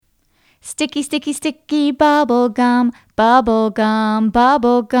Sticky, sticky, sticky bubble gum, bubble gum,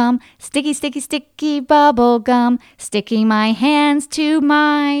 bubble gum. Sticky, sticky, sticky bubble gum, sticking my hands to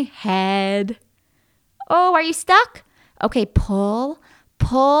my head. Oh, are you stuck? Okay, pull,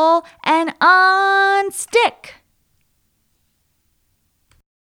 pull, and unstick.